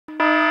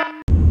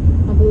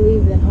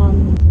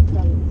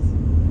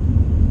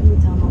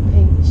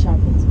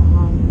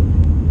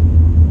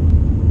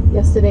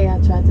Yesterday I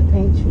tried to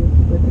paint you,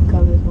 but the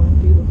colors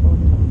weren't beautiful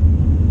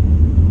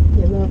enough.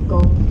 Your love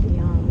goes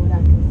beyond what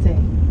I can say.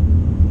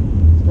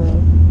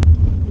 Love,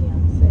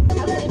 Beyonce.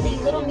 How could it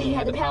be? Little me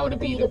had the power to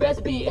be the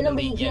best beat in the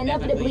league, yeah,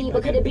 inevitably.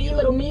 But could it be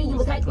little me? You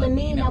was heckling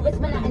me. Now it's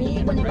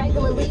monotony when it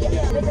regularly.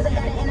 Bitches ain't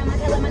got it, and I'm not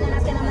telling man, and I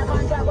stand on the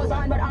contract was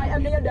signed, but I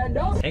am the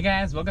addendum. Hey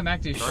guys, welcome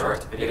back to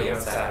Short Video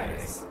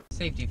Saturdays.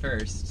 Safety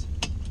first.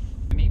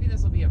 Maybe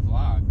this will be a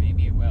vlog,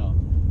 maybe it will.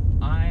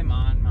 I'm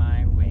on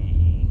my way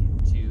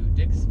to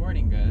Dick's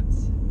Sporting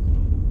Goods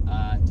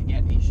to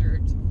get a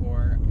shirt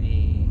for a...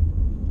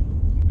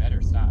 You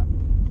better stop.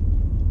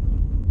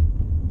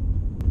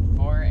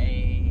 For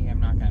a... I'm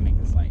not gonna make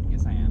this light.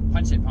 Yes I am.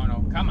 Punch it,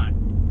 Pono. Come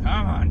on.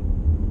 Come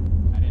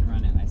on. I didn't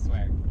run it, I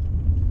swear.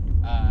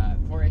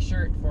 For a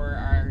shirt for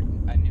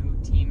a new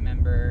team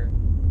member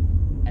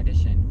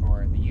edition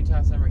for the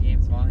Utah Summer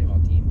Games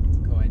volleyball team. It's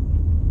a co-ed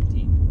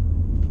team.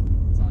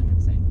 That's all I'm going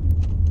to say.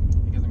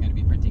 Because I'm going to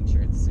be printing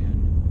shirts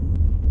soon.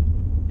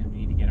 And we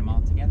need to get them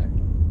all together.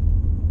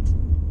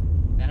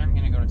 Then I'm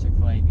going to go to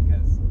Chick-fil-A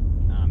because,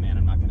 oh man,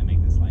 I'm not going to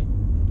make this light.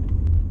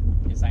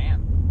 Yes, I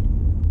am.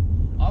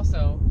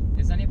 Also,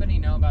 does anybody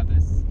know about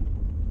this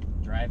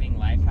driving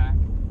life hack?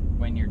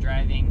 When you're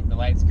driving, the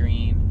light's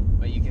green,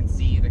 but you can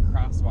see the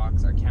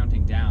crosswalks are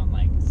counting down,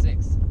 like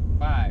 6,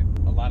 5.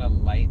 A lot of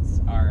lights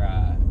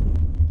are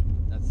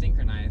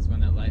synchronized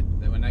when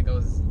when that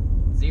goes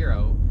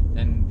 0,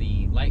 then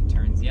the light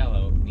turns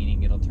yellow,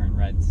 meaning it'll turn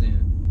red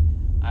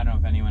soon. I don't know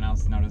if anyone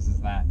else notices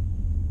that.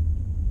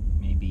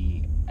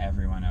 Maybe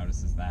everyone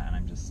notices that and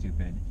I'm just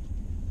stupid.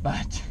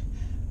 But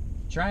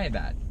try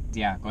that.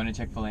 Yeah, going to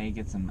Chick-fil-A,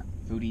 get some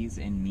foodies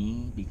in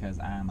me because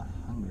I'm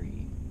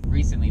hungry.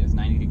 Recently it was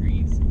 90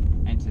 degrees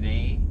and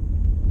today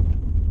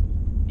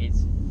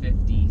it's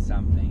 50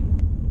 something.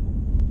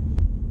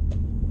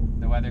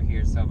 The weather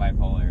here is so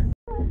bipolar.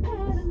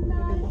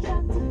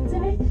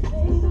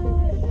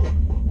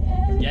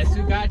 Guess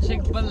who got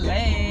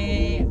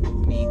Chick-fil-A?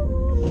 Me.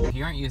 If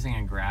you aren't using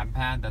a grab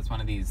pad, that's one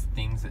of these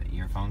things that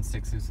your phone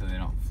sticks to so they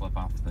don't flip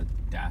off the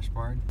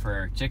dashboard.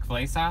 For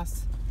Chick-fil-A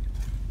sauce,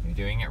 you're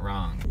doing it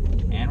wrong.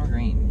 And we're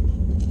green.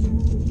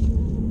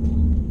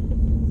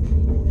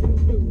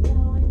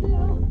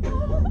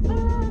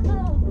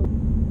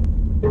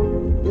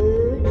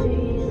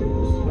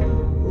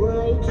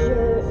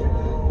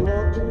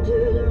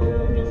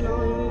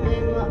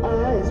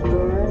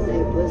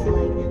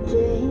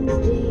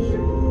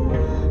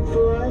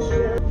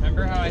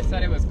 Remember how I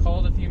said it was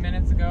cold a few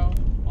minutes ago?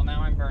 Well,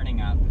 now I'm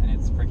burning up and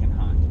it's freaking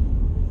hot.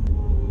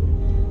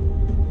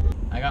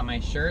 I got my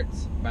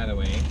shirts, by the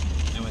way.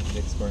 I went to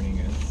Dick's Sporting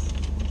Goods.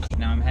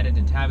 Now I'm headed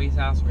to Tabby's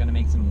house. We're gonna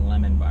make some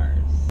lemon bars.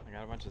 I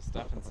got a bunch of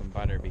stuff and some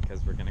butter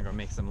because we're gonna go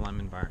make some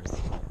lemon bars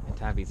at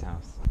Tabby's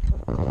house.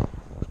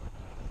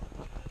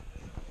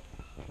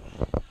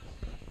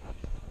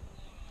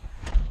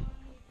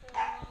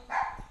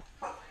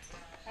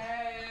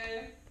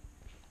 Hey.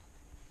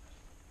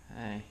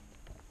 Hey.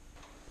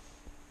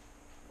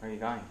 Where are you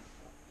going?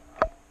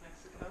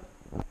 Mexico.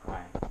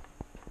 Why?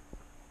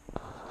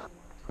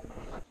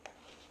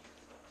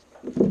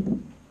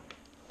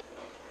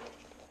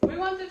 We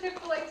went to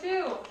Chick-fil-A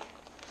too.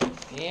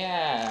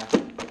 Yeah.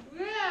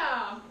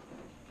 Yeah.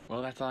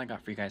 Well, that's all I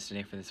got for you guys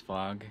today for this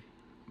vlog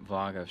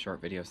of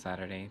Short Video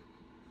Saturday.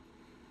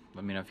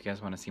 Let me know if you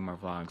guys want to see more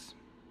vlogs.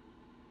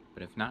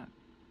 But if not,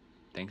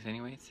 thanks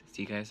anyways.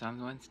 See you guys on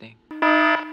Wednesday.